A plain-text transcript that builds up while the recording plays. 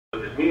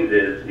What this means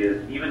is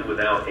even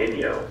without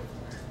Enyo,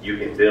 you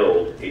can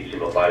build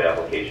HTML5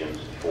 applications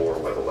for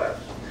webOS.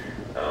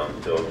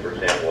 So, for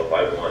example, if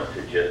I want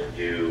to just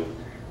do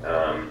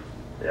no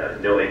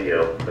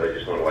Enyo, but I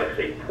just want to, like,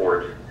 say,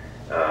 port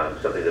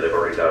something that I've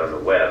already got on the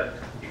web,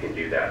 you can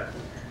do that.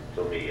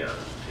 So let me, I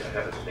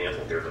have a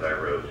sample here that I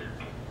wrote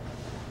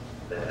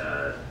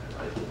that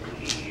I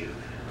believe,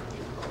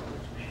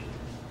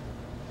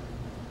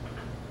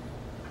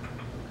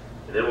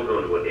 and then we'll go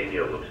into what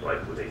Enyo looks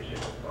like with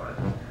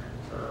HTML5.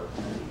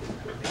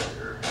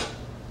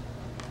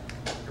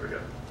 Here we go.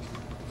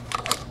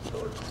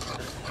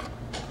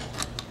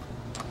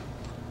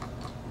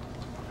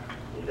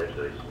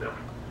 No.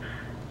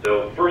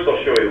 So first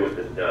I'll show you what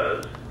this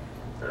does.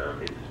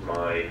 It's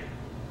my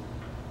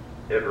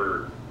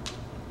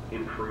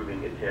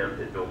ever-improving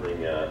attempt at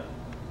building, the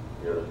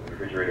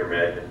refrigerator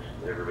magnets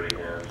that everybody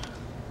has,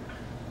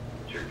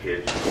 that your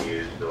kids can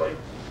use to, like,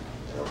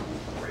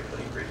 write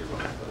funny phrases on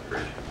the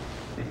fridge.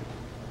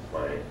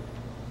 My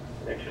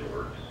connection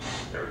works.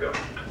 There we go.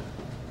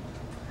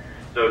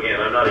 So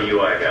again, I'm not a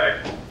UI guy,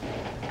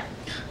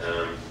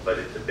 but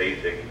it's a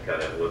basic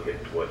kind of look at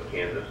what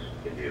Canvas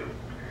can do.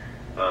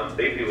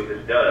 Basically what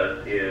this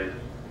does is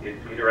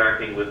it's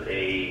interacting with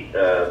I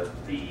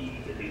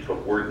think it's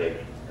called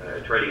Wordnik. I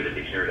tried to get a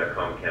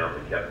dictionary.com account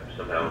and kept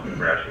somehow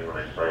crashing when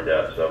I signed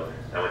up. So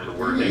I went to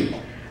Wordnik,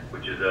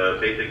 which is a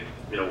basic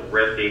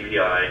REST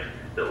API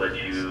that lets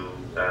you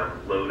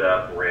load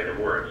up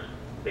random words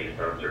based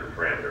on certain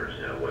parameters.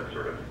 What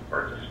sort of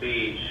parts of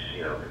speech,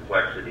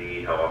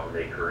 complexity, how often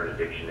they occur in a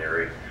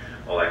dictionary,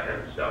 all that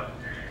kind of stuff.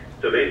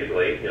 So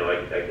basically, I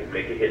can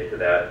make a hit to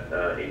that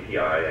API.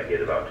 I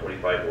get about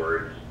 25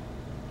 words,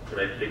 and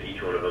I stick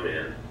each one of them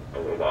in a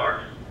little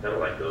box, kind of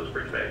like those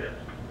bridge magnets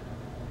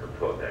or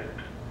quote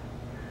magnets.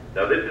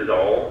 Now this is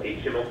all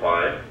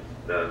HTML5,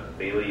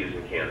 mainly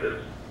using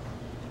Canvas,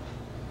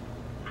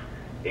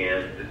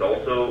 and this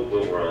also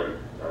will run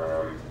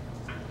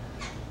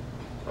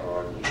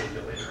on the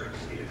emulator.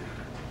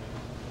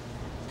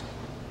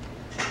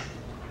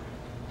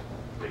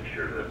 Make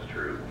sure that's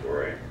true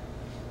before I.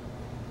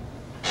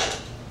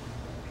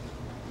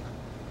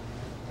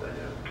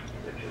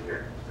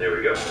 Here. There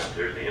we go.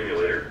 There's the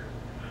emulator.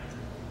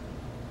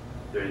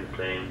 Doing the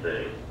same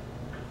thing.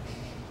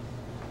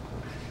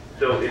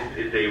 So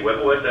it's a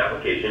webOS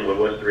application,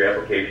 webOS 3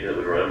 application that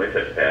would run on my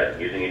touchpad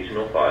using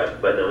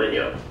HTML5, but no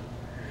Enyo.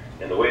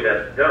 And the way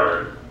that's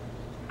done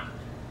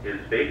is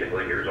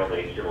basically, here's all the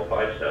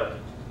HTML5 stuff,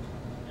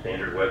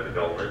 standard web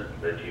development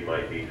that you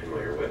might be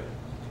familiar with.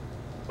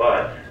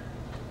 But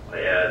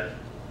I add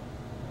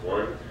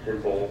one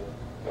simple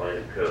line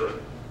of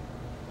code.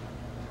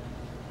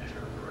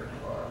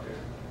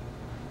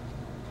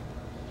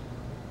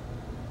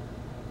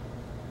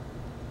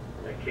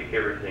 Kick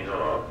everything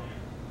off.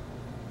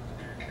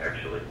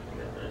 Actually,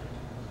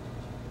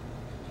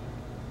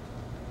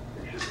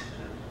 this is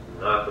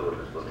not the one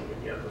that's living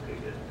in yet. Okay,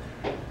 good.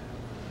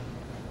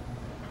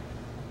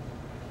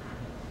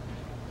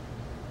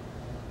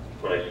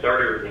 When I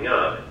start everything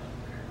up,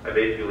 I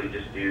basically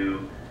just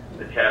do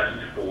the test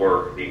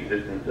for the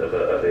existence of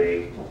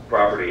a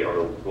property on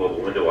a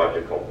global window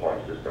object called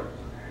Palm System.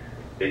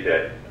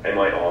 Basically, am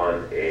I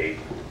on a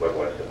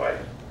webOS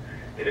device?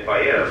 And if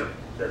I am,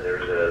 then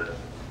there's a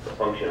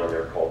function on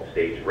there called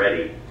stage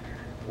ready,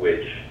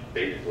 which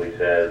basically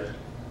says,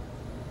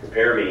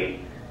 compare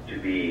me to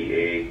be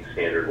a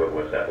standard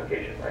webOS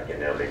application. I can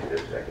now make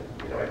this, I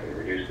can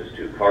reduce this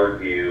to card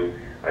view,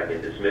 I can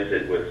dismiss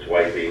it with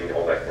swiping,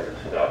 all that kind of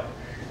stuff.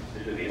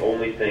 This is the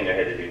only thing I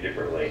had to do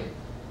differently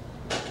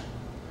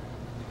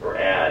or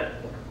add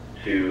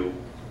to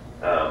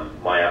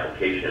my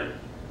application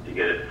to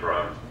get it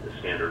from the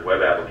standard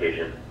web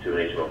application to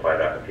an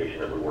HTML5 application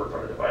that would work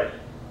on the device.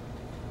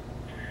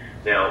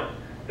 Now,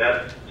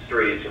 that's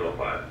straight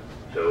HTML5.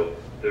 So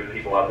there's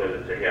people out there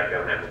that say, hey, I've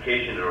got an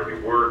application, it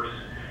already works.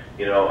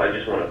 I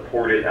just want to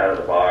port it out of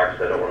the box.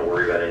 I don't want to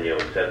worry about Enyo,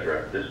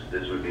 etc.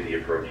 This would be the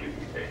approach you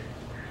can take.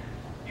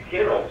 You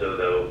can also,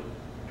 though,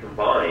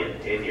 combine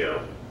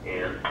Enyo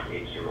and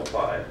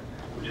HTML5,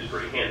 which is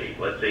pretty handy.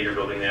 Let's say you're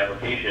building an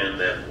application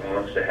that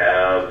wants to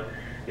have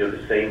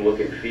the same look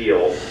and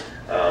feel,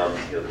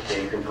 the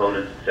same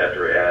components,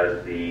 etc.,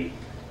 as the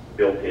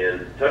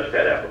built-in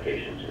touchpad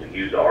applications. You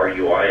use our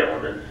UI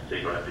elements, so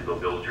you don't have to go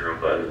build your own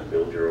buttons,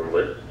 build your own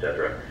lists,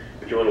 etc.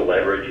 But you want to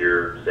leverage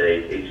your,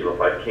 say,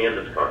 HTML5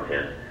 Canvas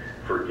content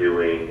for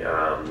doing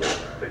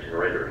graphics and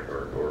rendering,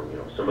 or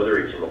some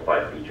other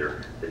HTML5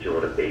 feature that you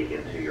want to bake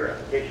into your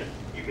application.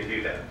 You can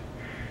do that.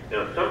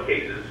 Now, in some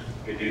cases,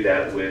 you can do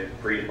that with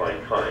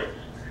predefined kinds.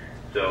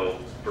 So,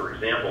 for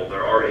example,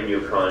 there are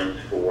Enyo kinds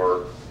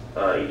for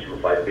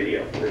HTML5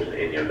 video. There's an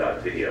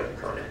Enyo.video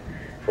kind.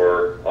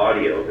 For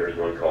audio, there's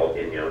one called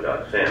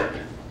Enyo.sound.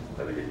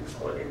 We didn't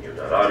call it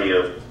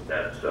Enyo.audio.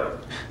 That's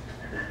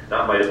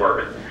not my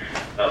department.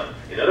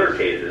 In other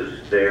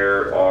cases,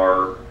 there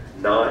are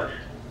not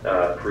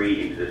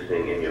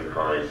pre-existing Enyo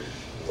kinds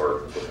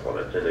or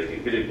components. And a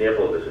good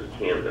example of this is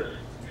Canvas.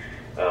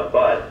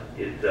 But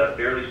it's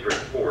fairly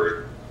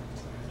straightforward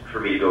for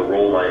me to go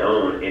roll my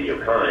own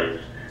Enyo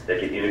kinds that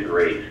can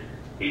integrate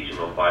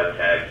HTML5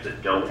 tags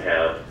that don't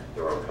have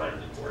their own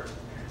kind support.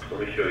 So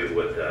let me show you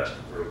what,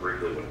 real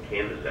briefly, what a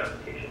Canvas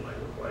application might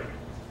look like.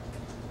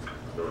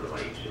 I'm going to my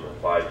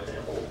HTML5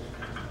 samples,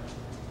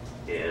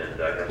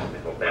 and I have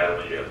something called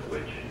Battleship,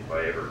 which if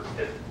I ever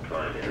had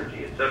time,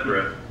 energy,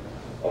 etc.,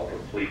 I'll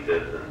complete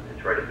this and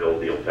try to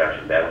build the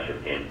old-fashioned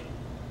Battleship game.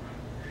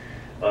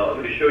 I'm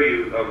going to show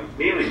you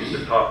mainly just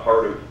the top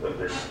part of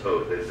this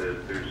code.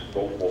 There's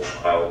multiple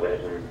files. I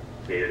have some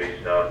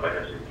database stuff. I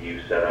have some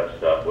view setup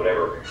stuff,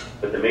 whatever.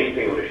 But the main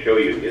thing I'm going to show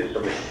you is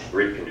something called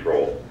grid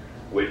control,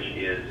 which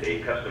is a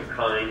custom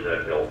kind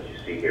that I built, as you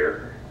see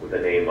here, with the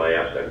name my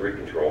grid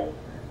control,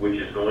 which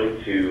is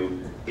going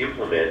to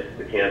implement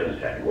the canvas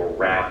tag or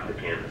wrap the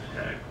canvas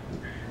tag.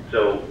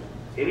 So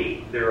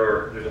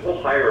there's a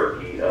whole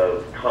hierarchy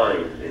of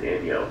kinds in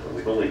Enyo, and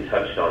we've only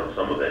touched on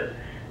some of it.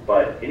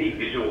 But any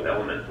visual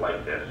element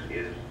like this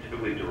is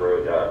typically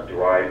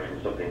derived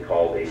from something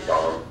called a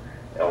DOM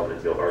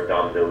element builder or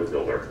DOM node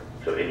builder.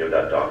 So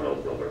Enyo.DOM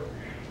node builder,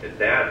 and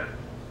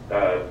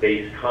that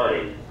base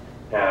kind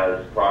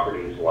has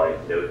properties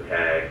like node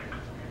tag.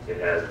 It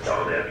has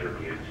DOM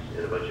attributes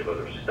and a bunch of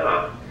other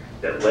stuff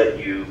that let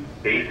you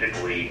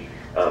basically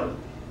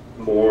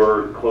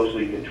more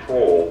closely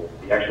control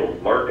the actual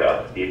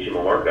markup, the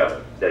HTML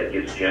markup that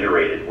gets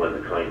generated when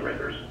the kind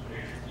renders.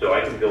 So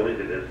I can go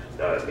into this,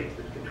 make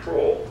this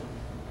control,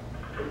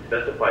 and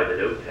specify the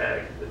node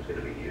tag that's going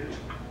to be used.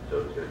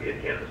 So it's going to be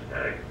a canvas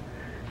tag.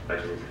 I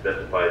can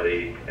specify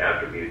the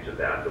attributes of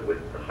that, the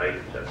width, the height,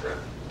 etc.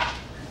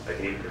 I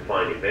can even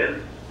define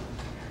events.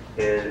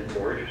 And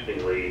more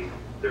interestingly,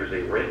 there's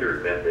a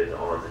rendered method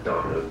on the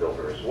DOM node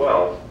builder as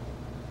well,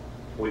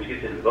 which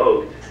gets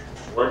invoked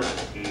once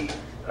the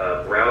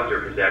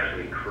browser has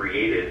actually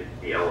created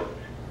the element.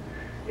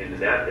 And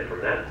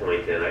from that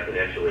point, then I can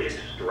actually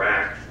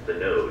extract the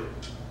node,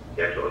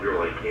 the actual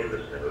underlying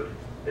canvas node,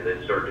 and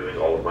then start doing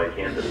all of my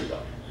canvas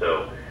stuff.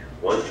 So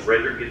once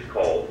render gets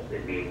called,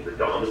 it means the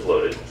DOM is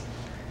loaded,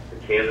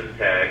 the canvas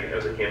tag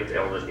or the canvas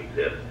element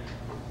exists.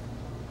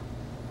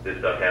 This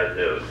stuff has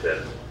nodes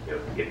that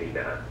give me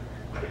that.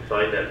 I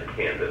assign that to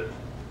canvas,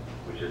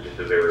 which is just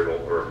a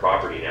variable or a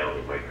property now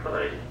in my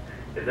kind,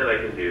 and then I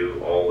can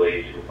do all the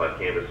HTML5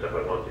 canvas stuff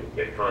I want to.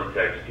 Get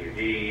context,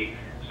 UD,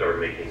 start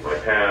making my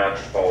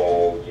paths,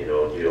 falls,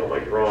 do all my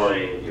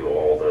drawing, do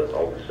all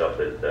the stuff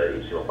that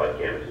HTML5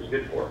 canvas is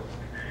good for.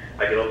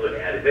 I can also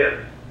add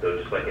events. So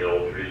just like in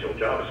old traditional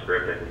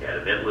JavaScript, I can add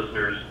event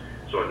listeners.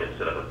 So I can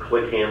set up a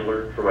click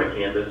handler for my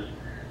canvas.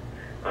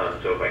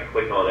 So if I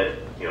click on it,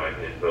 I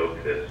can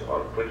invoke this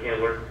on click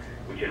handler,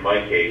 which in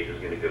my case is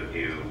going to go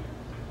do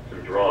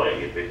some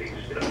drawing. It's basically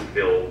just going to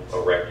fill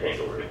a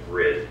rectangle or a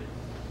grid.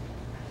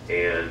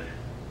 And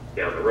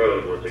down the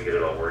road, once I get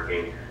it all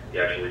working,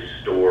 you actually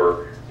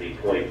store the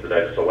points that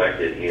I've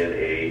selected in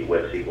a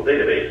web SQL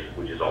database,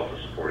 which is also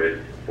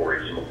supported for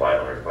HTML5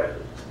 on our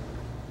devices.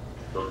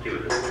 So let's see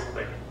what this looks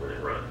like when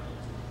it runs.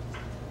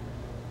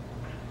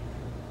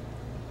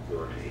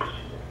 Go into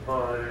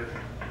HTML5.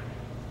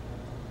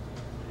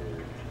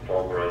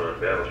 Fall run on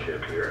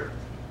Battleship here.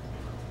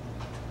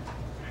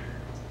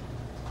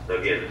 Now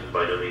again, this is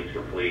by no means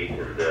complete,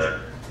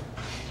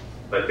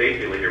 but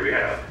basically here we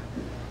have.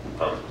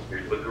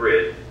 Here's the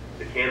grid,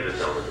 the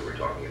canvas element that we're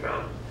talking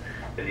about.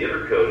 And the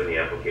other code in the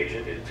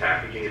application is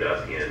packaging it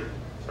up in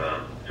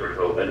sort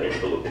of an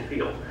envelope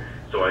field.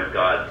 So I've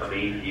got a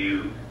main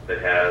view that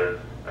has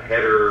a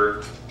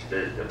header,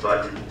 the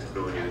button to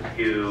go to a new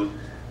view,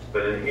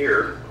 but in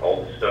here,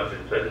 all the stuff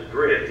inside this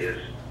grid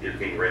is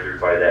being rendered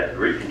by that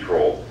grid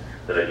control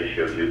that I just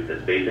showed you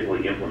that's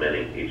basically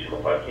implementing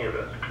HTML5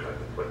 canvas. I can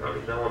click on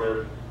these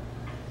elements.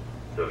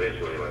 So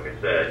eventually, like I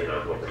said,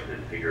 I'm hoping to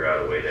figure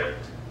out a way to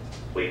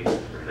complete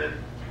this, and then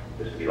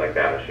this would be like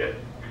Battleship.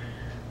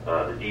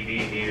 The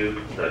DB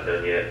view is not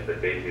done yet,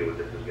 but basically what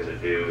this is going to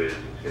do is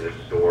it's going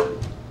to store,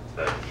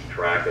 keep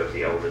track of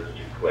the elements that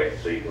you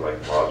clicked, so you can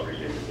like pause,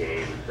 resume the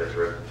game,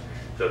 etc.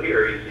 So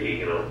here you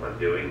see, I'm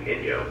doing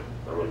Enyo.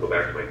 I'm going to go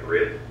back to my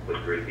grid with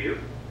grid view.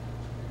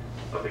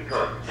 Up it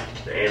comes.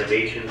 The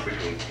animations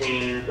between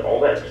panes, all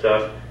that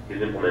stuff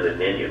is implemented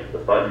in Enyo. The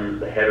buttons,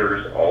 the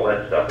headers, all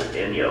that stuff is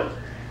Enyo.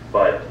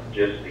 But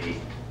just the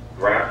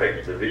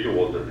graphics, the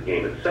visuals of the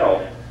game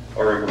itself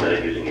are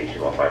implemented using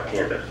HTML5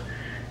 Canvas.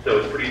 So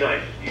it's pretty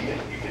nice. You can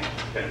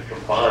kind of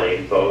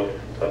combine both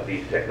of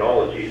these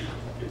technologies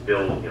to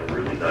build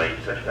really nice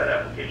touchpad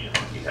applications.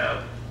 You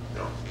have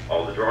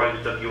all the drawing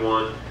stuff you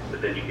want,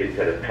 but then you can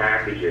kind of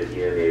package it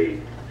in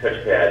a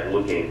touchpad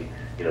looking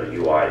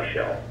UI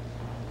shell.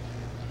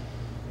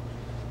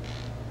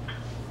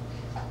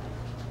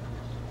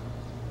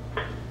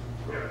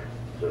 All right.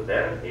 So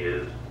that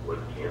is what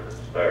Canvas,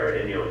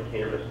 Enyo and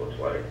Canvas looks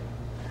like. Let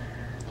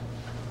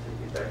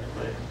me get back to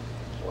my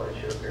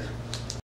slideshow here.